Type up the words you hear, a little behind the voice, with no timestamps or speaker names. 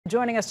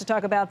Joining us to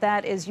talk about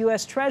that is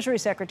U.S. Treasury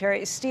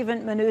Secretary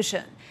Steven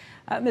Mnuchin.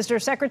 Mr.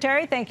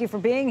 Secretary, thank you for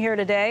being here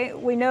today.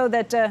 We know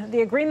that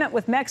the agreement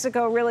with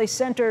Mexico really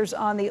centers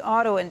on the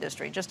auto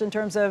industry, just in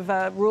terms of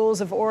rules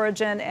of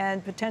origin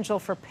and potential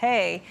for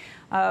pay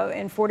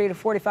in 40 to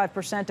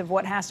 45% of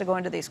what has to go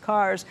into these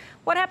cars.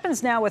 What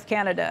happens now with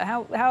Canada?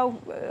 How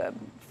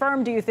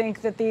firm do you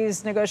think that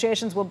these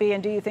negotiations will be,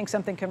 and do you think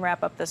something can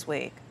wrap up this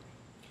week?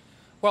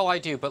 Well, I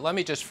do, but let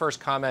me just first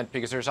comment,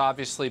 because there's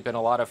obviously been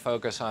a lot of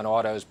focus on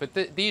autos, but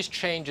these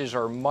changes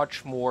are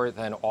much more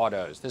than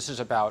autos. This is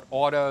about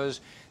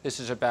autos, this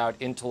is about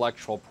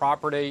intellectual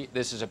property,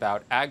 this is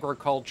about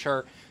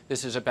agriculture,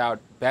 this is about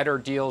better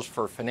deals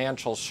for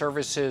financial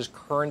services,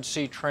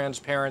 currency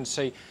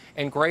transparency,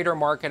 and greater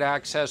market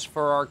access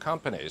for our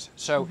companies.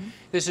 So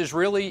this is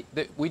really,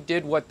 we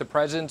did what the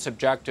president's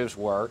objectives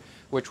were,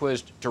 which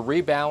was to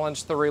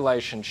rebalance the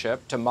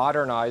relationship, to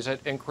modernize it,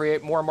 and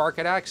create more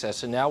market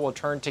access. And now we'll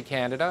turn to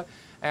Canada,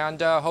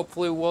 and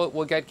hopefully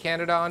we'll get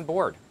Canada on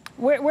board.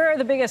 Where are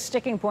the biggest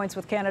sticking points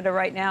with Canada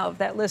right now of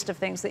that list of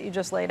things that you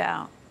just laid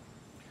out?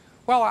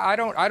 Well, I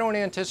don't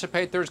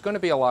anticipate there's going to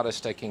be a lot of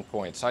sticking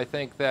points. I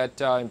think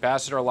that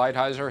Ambassador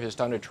Lighthizer has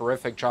done a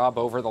terrific job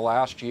over the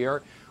last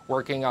year,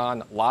 working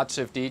on lots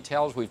of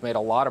details. We've made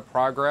a lot of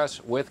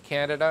progress with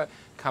Canada,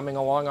 coming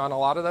along on a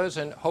lot of those,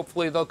 and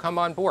hopefully they'll come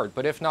on board.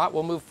 But if not,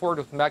 we'll move forward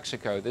with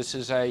Mexico. This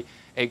is a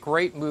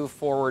great move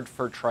forward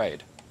for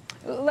trade.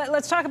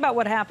 Let's talk about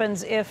what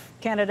happens if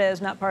Canada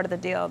is not part of the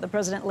deal. The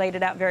president laid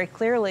it out very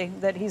clearly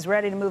that he's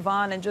ready to move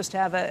on and just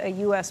have a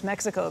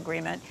U.S.-Mexico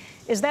agreement.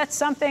 Is that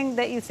something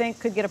that you think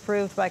could get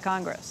approved by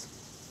Congress?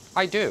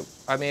 I do.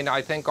 I mean,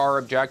 I think our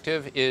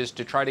objective is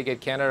to try to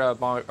get Canada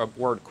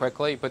aboard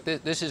quickly, but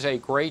this is a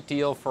great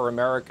deal for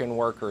American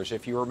workers.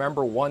 If you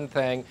remember one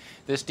thing,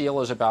 this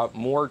deal is about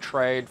more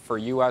trade for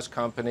U.S.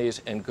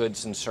 companies and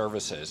goods and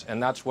services,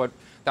 and that's what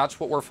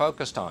we're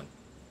focused on.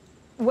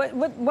 What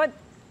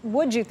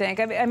would you think?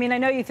 I mean, I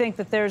know you think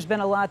that there's been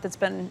a lot that's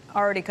been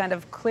already kind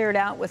of cleared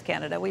out with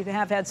Canada. We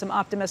have had some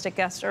optimistic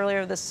guests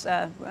earlier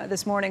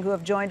this morning who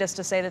have joined us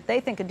to say that they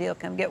think a deal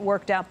can get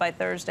worked out by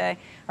Thursday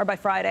or by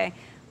Friday.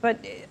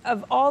 But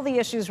of all the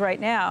issues right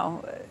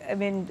now, I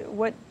mean,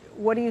 what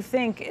do you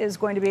think is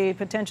going to be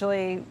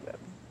potentially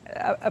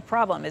a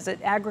problem? Is it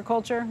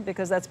agriculture?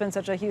 Because that's been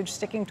such a huge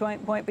sticking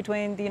point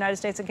between the United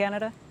States and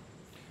Canada?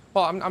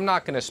 Well, I'm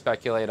not going to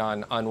speculate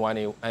on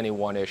any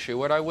one issue.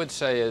 What I would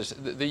say is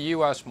the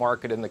U.S.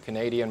 market and the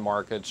Canadian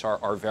markets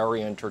are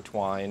very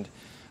intertwined.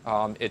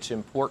 It's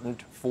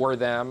important for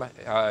them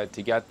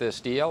to get this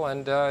deal,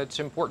 and it's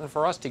important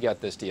for us to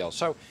get this deal.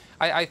 So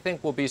I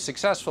think we'll be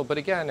successful. But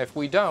again, if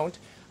we don't,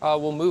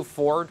 we'll move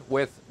forward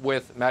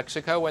with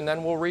Mexico, and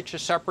then we'll reach a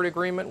separate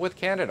agreement with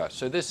Canada.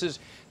 So this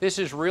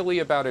is really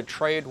about a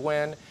trade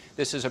win.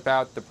 This is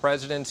about the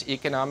president's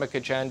economic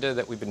agenda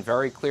that we've been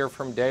very clear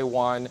from day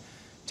one: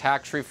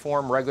 tax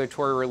reform,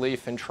 regulatory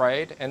relief, and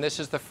trade. And this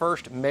is the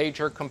first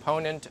major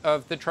component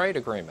of the trade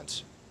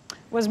agreements.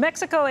 Was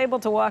Mexico able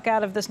to walk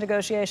out of this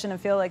negotiation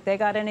and feel like they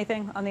got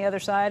anything on the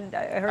other side?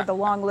 I heard the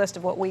long list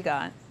of what we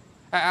got.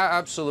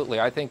 Absolutely.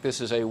 I think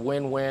this is a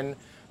win-win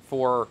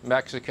for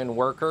Mexican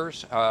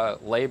workers,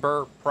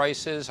 labor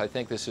prices. I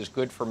think this is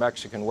good for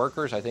Mexican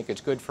workers. I think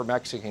it's good for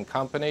Mexican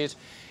companies.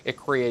 It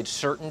creates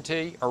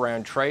certainty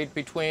around trade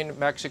between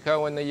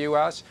Mexico and the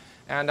U.S.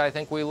 And I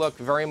think we look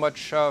very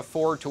much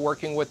forward to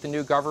working with the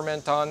new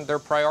government on their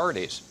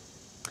priorities.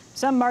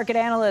 Some market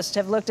analysts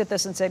have looked at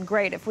this and said,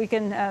 great, if we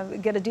can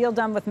get a deal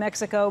done with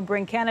Mexico,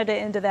 bring Canada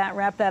into that,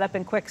 wrap that up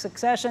in quick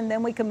succession,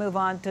 then we can move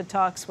on to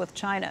talks with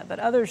China. But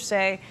others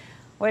say,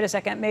 wait a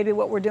second, maybe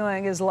what we're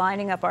doing is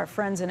lining up our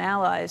friends and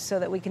allies so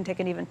that we can take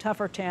an even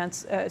tougher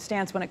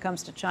stance when it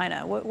comes to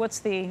China. What's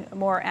the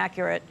more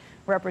accurate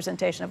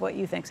representation of what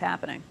you think's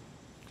happening?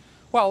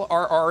 Well,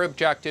 our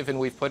objective, and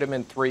we've put them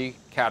in three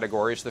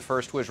categories. The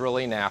first was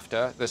really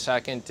NAFTA. The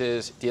second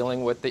is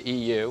dealing with the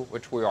EU,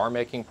 which we are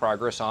making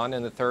progress on.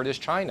 And the third is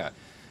China.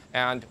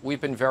 And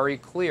we've been very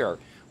clear.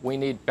 We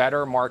need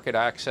better market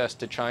access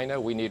to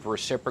China. We need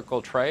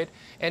reciprocal trade.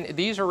 And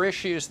these are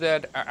issues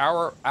that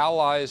our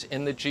allies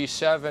in the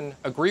G7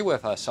 agree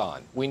with us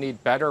on. We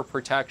need better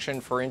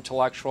protection for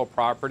intellectual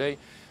property.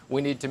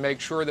 We need to make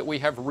sure that we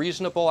have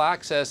reasonable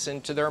access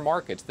into their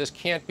markets. This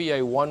can't be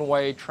a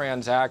one-way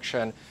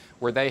transaction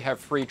where they have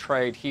free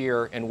trade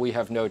here and we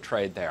have no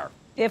trade there.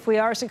 If we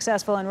are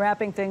successful in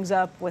wrapping things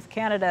up with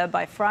Canada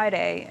by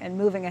Friday and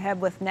moving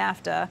ahead with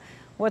NAFTA,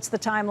 what's the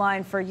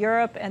timeline for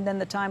Europe and then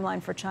the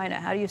timeline for China?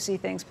 How do you see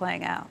things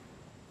playing out?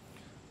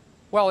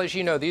 Well, as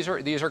you know, these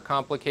are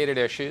complicated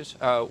issues.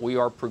 We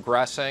are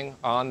progressing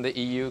on the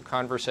EU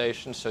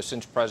conversations. So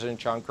since President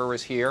Juncker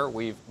was here,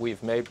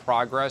 we've made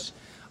progress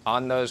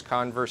on those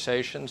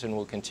conversations and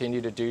will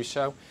continue to do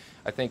so.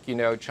 I think, you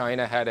know,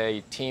 China had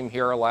a team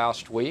here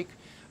last week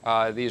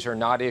These are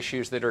not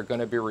issues that are going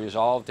to be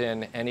resolved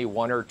in any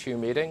 1 or 2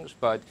 meetings,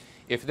 but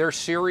if they're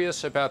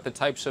serious about the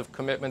types of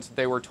commitments that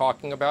they were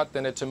talking about,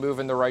 then it's a move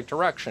in the right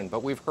direction.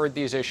 But we've heard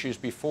these issues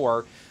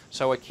before,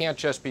 so it can't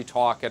just be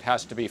talk, it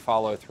has to be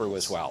followed through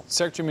as well.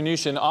 Secretary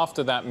Mnuchin,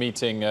 after that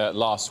meeting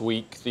last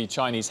week, the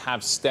Chinese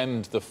have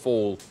stemmed the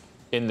fall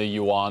in the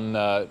yuan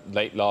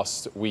late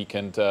last week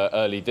and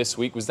early this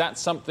week. Was that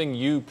something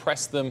you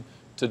pressed them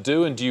to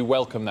do, and do you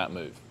welcome that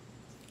move?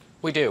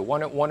 We do.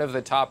 One of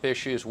the top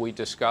issues we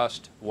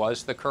discussed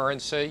was the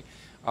currency.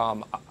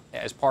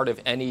 As part of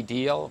any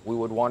deal, we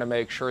would want to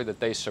make sure that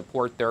they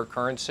support their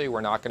currency. We're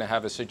not going to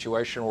have a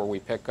situation where we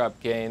pick up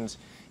gains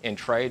in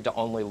trade to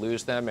only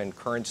lose them in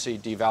currency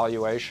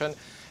devaluation.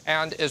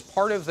 And as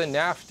part of the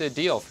NAFTA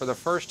deal, for the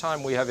first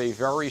time, we have a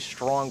very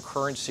strong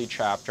currency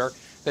chapter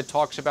that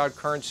talks about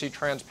currency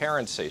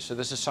transparency. So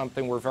this is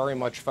something we're very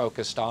much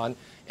focused on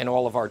in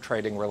all of our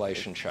trading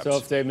relationships. So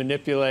if they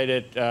manipulate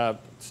it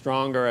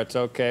stronger, it's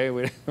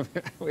okay.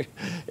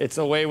 It's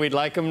the way we'd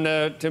like them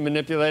to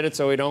manipulate it,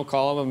 so we don't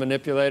call them a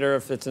manipulator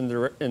if it's in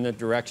the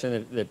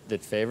direction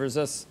that favors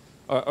us?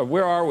 Or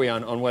where are we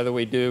on whether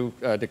we do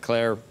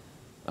declare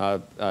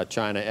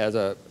China as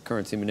a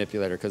currency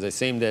manipulator? Because they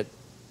seem that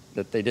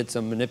they did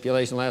some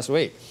manipulation last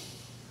week.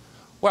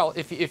 Well,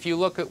 if you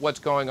look at what's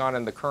going on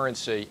in the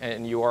currency,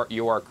 and you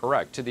are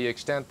correct, to the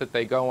extent that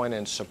they go in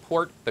and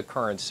support the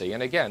currency,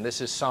 and again, this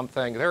is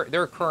something,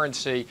 their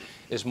currency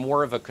is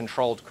more of a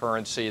controlled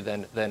currency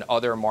than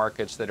other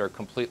markets that are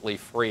completely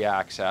free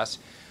access.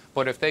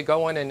 But if they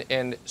go in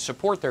and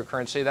support their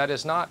currency, that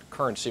is not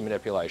currency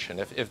manipulation.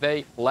 If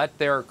they let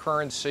their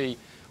currency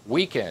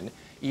weaken,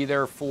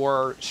 either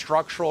for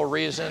structural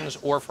reasons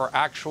or for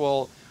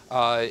actual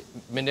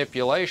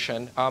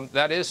manipulation,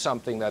 that is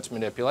something that's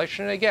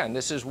manipulation. And again,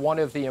 this is one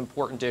of the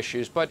important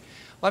issues. But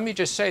let me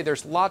just say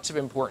there's lots of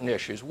important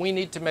issues. We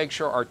need to make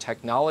sure our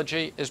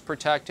technology is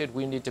protected.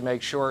 We need to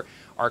make sure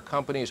our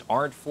companies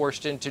aren't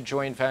forced into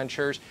joint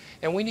ventures.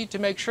 And we need to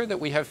make sure that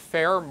we have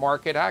fair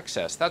market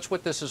access. That's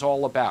what this is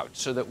all about,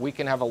 so that we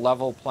can have a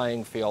level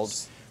playing field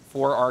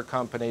for our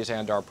companies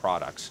and our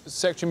products.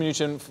 Secretary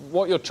Mnuchin,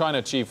 what you're trying to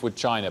achieve with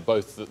China,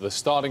 both the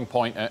starting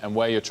point and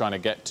where you're trying to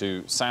get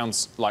to,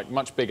 sounds like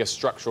much bigger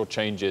structural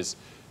changes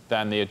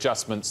than the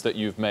adjustments that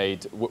you've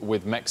made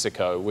with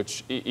Mexico,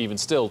 which even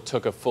still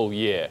took a full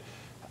year.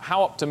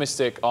 How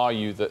optimistic are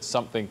you that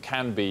something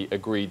can be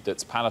agreed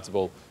that's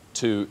palatable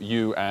to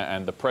you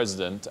and the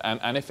president?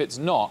 And if it's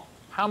not,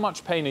 how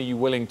much pain are you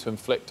willing to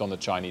inflict on the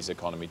Chinese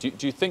economy? Do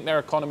you think their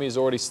economy is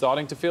already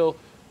starting to feel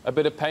a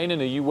bit of pain,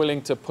 and are you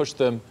willing to push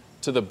them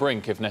to the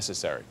brink if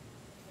necessary?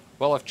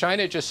 Well, if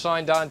China just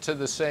signed on to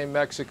the same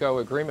Mexico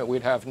agreement,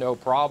 we'd have no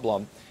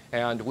problem,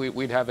 and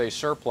we'd have a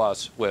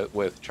surplus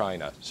with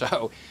China.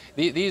 So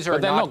these are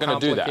not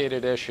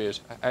complicated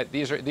issues.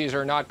 These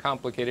are not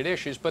complicated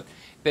issues, but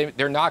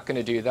they're not going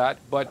to do that,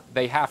 but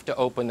they have to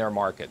open their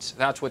markets.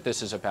 That's what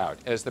this is about.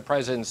 As the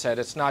president said,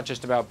 it's not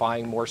just about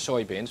buying more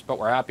soybeans, but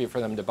we're happy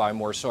for them to buy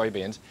more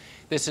soybeans.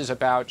 This is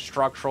about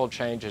structural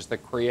changes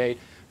that create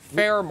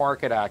fair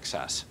market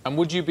access. And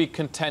would you be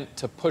content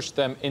to push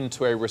them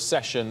into a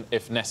recession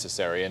if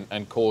necessary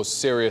and cause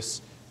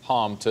serious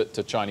harm to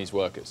Chinese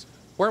workers?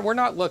 We're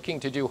not looking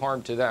to do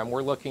harm to them.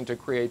 We're looking to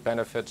create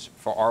benefits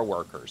for our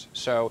workers.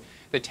 So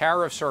the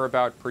tariffs are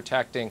about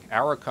protecting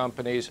our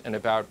companies and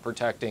about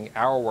protecting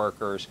our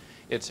workers.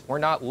 We're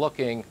not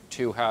looking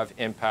to have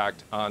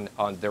impact on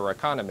their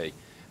economy.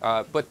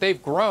 But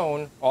they've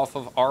grown off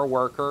of our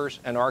workers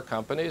and our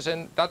companies,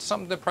 and that's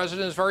something the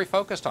president is very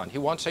focused on. He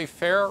wants a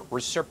fair,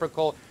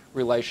 reciprocal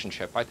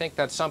relationship. I think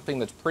that's something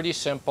that's pretty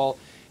simple.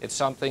 It's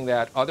something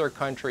that other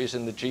countries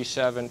in the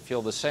G7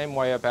 feel the same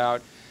way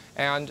about.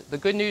 And the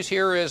good news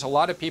here is a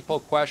lot of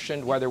people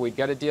questioned whether we'd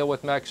get a deal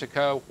with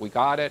Mexico. We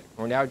got it.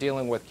 We're now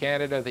dealing with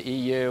Canada, the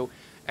EU,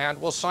 and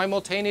we'll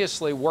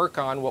simultaneously work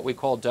on what we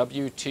call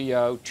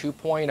WTO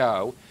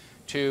 2.0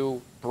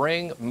 to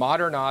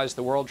modernize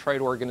the World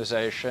Trade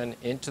Organization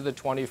into the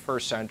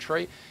 21st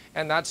century.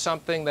 And that's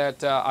something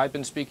that I've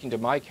been speaking to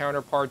my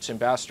counterparts.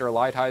 Ambassador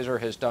Lighthizer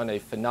has done a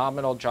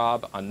phenomenal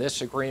job on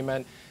this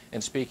agreement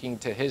and speaking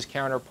to his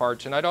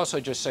counterparts. And I'd also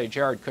just say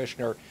Jared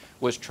Kushner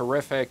was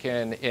terrific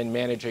in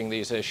managing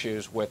these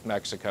issues with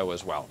Mexico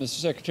as well. Mr.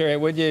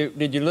 Secretary,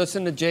 did you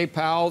listen to Jay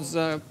Powell's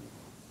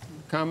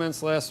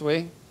comments last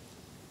week?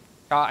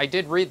 I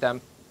did read them.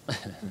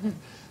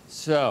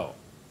 So,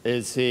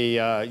 is he?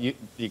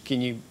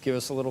 Can you give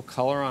us a little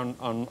color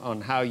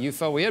on how you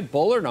felt? We had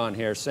Bullard on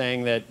here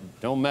saying that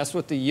don't mess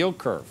with the yield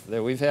curve.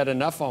 That we've had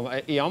enough of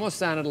them. He almost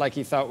sounded like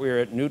he thought we were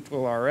at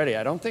neutral already.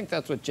 I don't think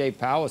that's what Jay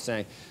Powell was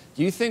saying.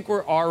 Do you think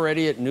we're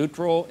already at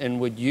neutral? And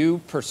would you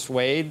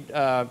persuade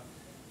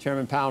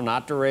Chairman Powell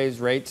not to raise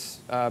rates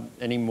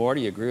anymore?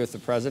 Do you agree with the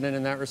president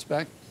in that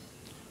respect?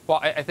 Well,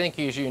 I think,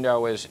 as you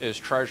know, as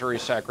Treasury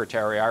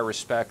Secretary, I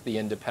respect the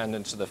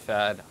independence of the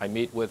Fed. I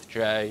meet with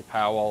Jay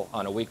Powell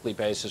on a weekly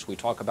basis. We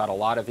talk about a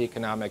lot of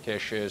economic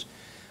issues.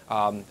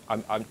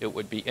 It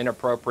would be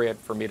inappropriate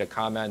for me to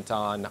comment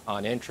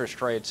on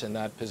interest rates in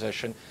that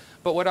position.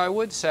 But what I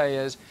would say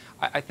is,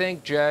 I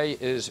think Jay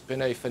has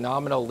been a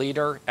phenomenal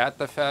leader at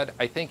the Fed.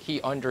 I think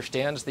he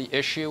understands the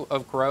issue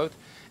of growth,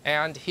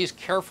 and he's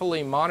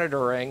carefully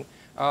monitoring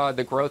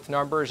the growth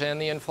numbers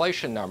and the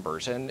inflation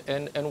numbers,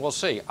 and we'll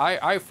see.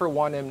 I, for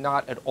one, am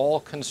not at all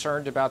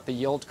concerned about the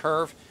yield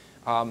curve.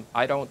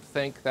 I don't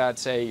think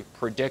that's a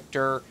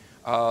predictor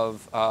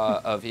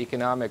of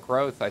economic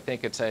growth. I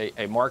think it's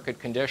a market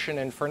condition,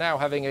 and for now,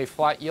 having a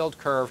flat yield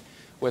curve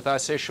with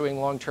us issuing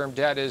long-term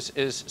debt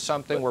is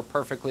something we're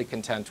perfectly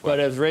content with. But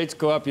as rates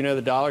go up, you know,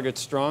 the dollar gets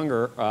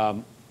stronger.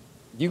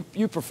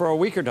 You prefer a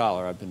weaker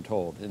dollar, I've been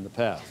told, in the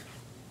past.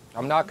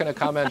 I'm not going to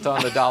comment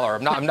on the dollar.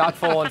 I'm not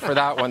falling for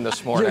that one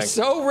this morning. You're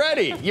so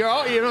ready.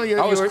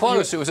 I was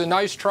close. It was a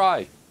nice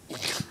try.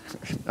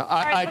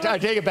 I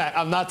take it back.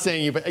 I'm not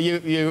saying you, but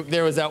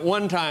there was that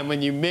one time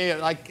when you may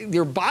have, like,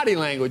 your body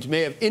language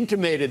may have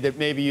intimated that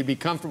maybe you'd be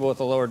comfortable with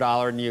a lower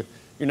dollar, and you're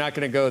not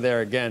going to go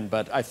there again.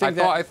 But I think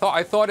I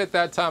thought at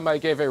that time I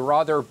gave a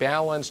rather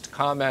balanced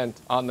comment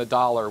on the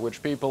dollar,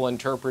 which people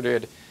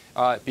interpreted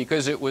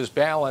because it was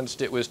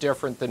balanced, it was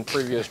different than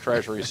previous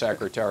Treasury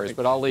secretaries.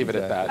 But I'll leave it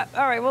at that.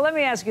 All right. Well, let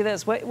me ask you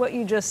this: what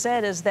you just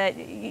said is that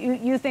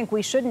you think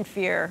we shouldn't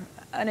fear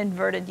an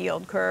inverted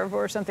yield curve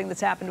or something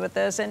that's happened with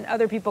this, and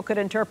other people could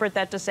interpret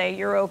that to say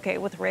you're okay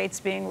with rates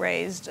being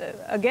raised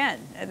again.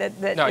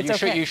 No,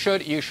 you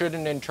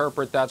shouldn't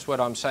interpret that's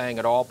what I'm saying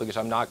at all, because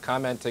I'm not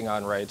commenting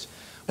on rates.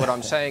 What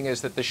I'm saying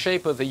is that the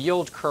shape of the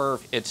yield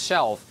curve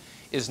itself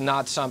is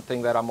not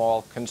something that I'm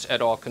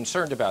at all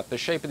concerned about. The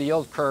shape of the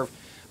yield curve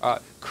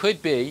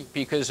could be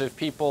because of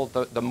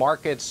the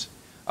market's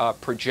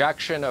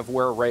projection of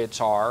where rates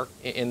are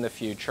in the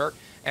future.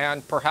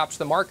 And perhaps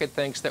the market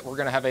thinks that we're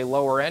going to have a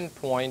lower end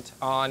point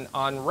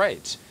on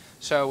rates.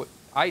 So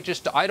I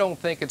don't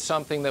think it's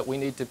something that we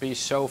need to be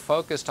so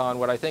focused on.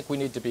 What I think we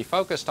need to be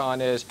focused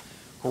on is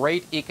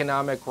great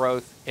economic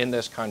growth in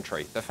this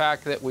country. The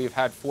fact that we've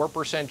had 4%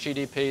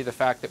 GDP, the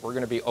fact that we're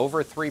going to be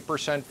over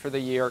 3% for the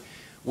year.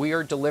 We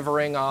are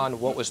delivering on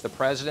what was the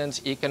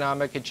president's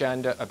economic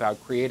agenda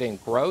about creating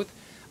growth.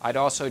 I'd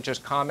also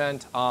just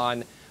comment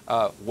on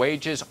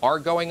wages are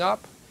going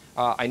up.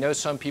 I know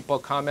some people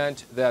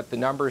comment that the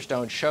numbers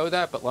don't show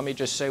that, but let me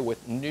just say,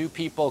 with new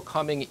people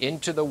coming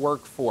into the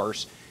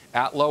workforce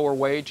at lower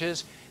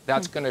wages,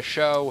 that's going to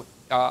show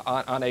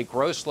on a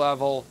gross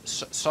level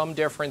some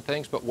different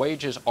things, but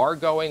wages are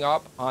going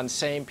up on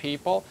same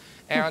people.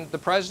 And the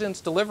president's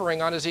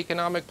delivering on his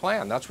economic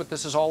plan. That's what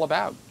this is all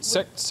about.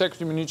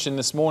 Secretary Mnuchin,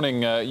 this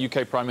morning,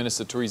 UK Prime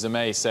Minister Theresa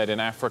May said in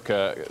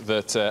Africa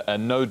that a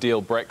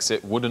no-deal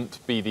Brexit wouldn't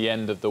be the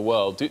end of the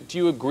world. Do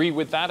you agree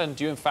with that? And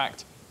do you, in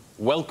fact,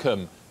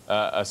 welcome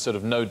a sort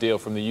of no deal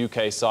from the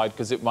UK side,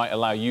 because it might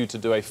allow you to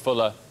do a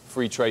fuller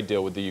free trade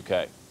deal with the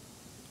UK?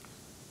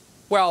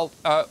 Well,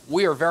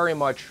 we are very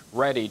much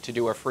ready to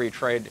do a free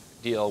trade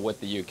deal with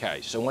the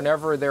UK. So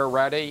whenever they're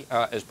ready,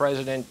 as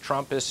President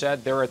Trump has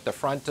said, they're at the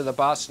front of the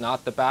bus,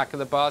 not the back of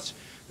the bus.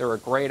 They're a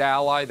great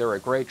ally. They're a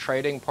great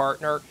trading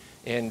partner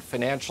in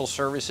financial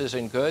services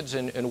and goods.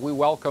 And we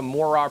welcome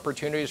more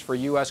opportunities for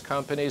U.S.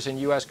 companies and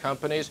U.S.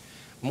 companies,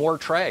 more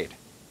trade.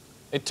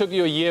 It took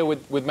you a year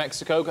with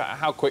Mexico.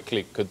 How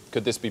quickly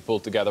could this be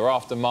pulled together?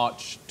 After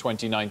March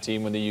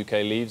 2019, when the UK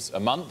leaves,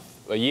 a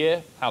month, a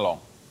year? How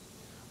long?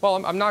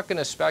 Well, I'm not going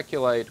to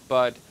speculate,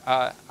 but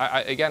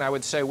again, I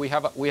would say we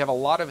have a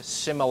lot of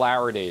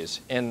similarities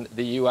in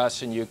the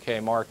U.S. and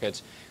UK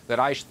markets that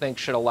I think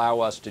should allow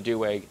us to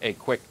do a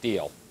quick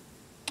deal.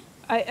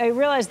 I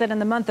realize that in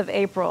the month of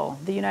April,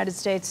 the United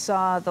States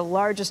saw the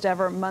largest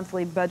ever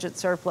monthly budget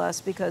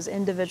surplus because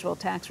individual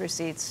tax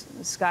receipts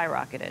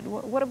skyrocketed.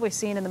 What have we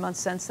seen in the months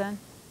since then?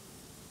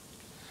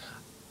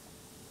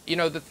 You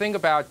know, the thing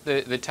about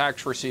the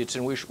tax receipts,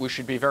 and we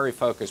should be very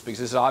focused, because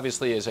this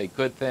obviously is a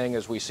good thing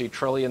as we see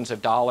trillions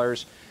of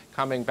dollars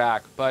coming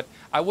back. But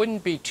I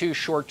wouldn't be too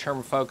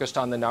short-term focused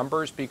on the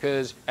numbers,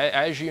 because,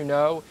 as you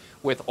know,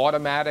 with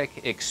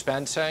automatic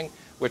expensing,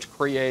 which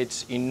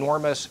creates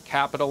enormous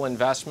capital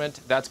investment,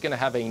 that's going to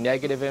have a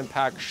negative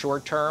impact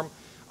short-term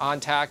on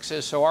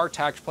taxes. So our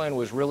tax plan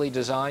was really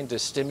designed to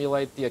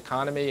stimulate the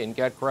economy and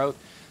get growth.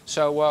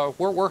 So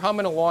we're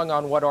humming along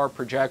on what our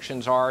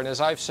projections are. And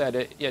as I've said,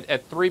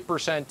 at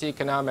 3%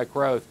 economic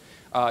growth,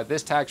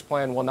 this tax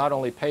plan will not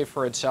only pay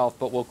for itself,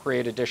 but will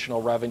create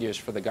additional revenues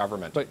for the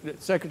government. But,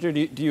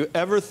 Secretary, do you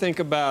ever think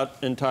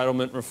about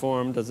entitlement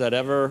reform? Does that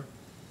ever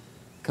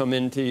come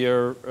into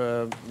your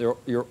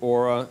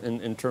aura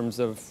in terms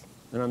of,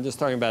 and I'm just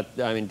talking about,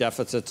 I mean,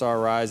 deficits are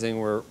rising.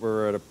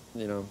 We're at a,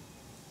 you know,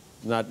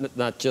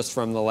 not just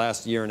from the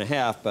last year and a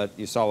half, but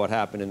you saw what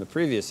happened in the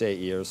previous 8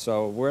 years.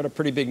 So we're at a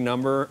pretty big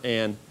number,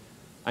 and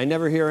I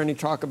never hear any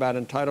talk about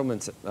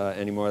entitlements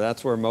anymore.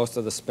 That's where most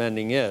of the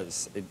spending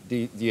is.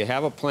 Do you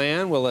have a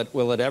plan? Will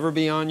it ever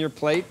be on your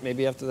plate,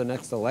 maybe after the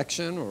next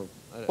election? Or?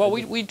 Well,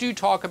 we do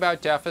talk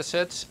about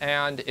deficits,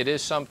 and it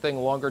is something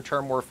longer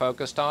term we're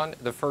focused on.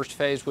 The first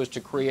phase was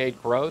to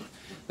create growth.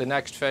 The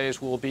next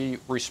phase will be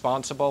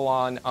responsible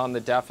on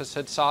the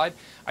deficit side.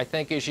 I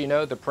think, as you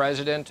know, the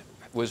president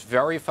was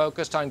very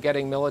focused on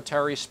getting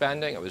military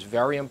spending. It was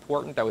very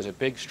important. That was a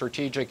big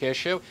strategic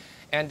issue.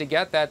 And to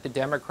get that, the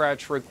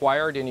Democrats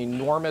required an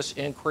enormous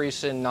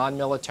increase in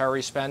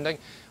non-military spending,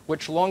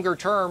 which longer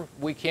term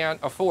we can't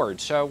afford.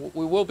 So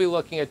we will be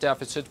looking at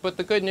deficits. But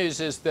the good news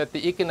is that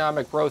the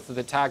economic growth of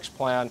the tax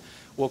plan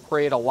will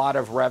create a lot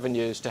of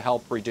revenues to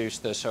help reduce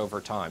this over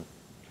time.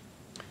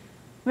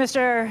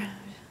 Mr.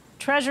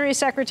 Treasury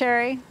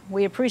Secretary,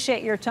 we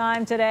appreciate your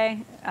time today.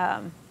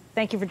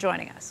 Thank you for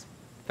joining us.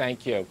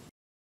 Thank you.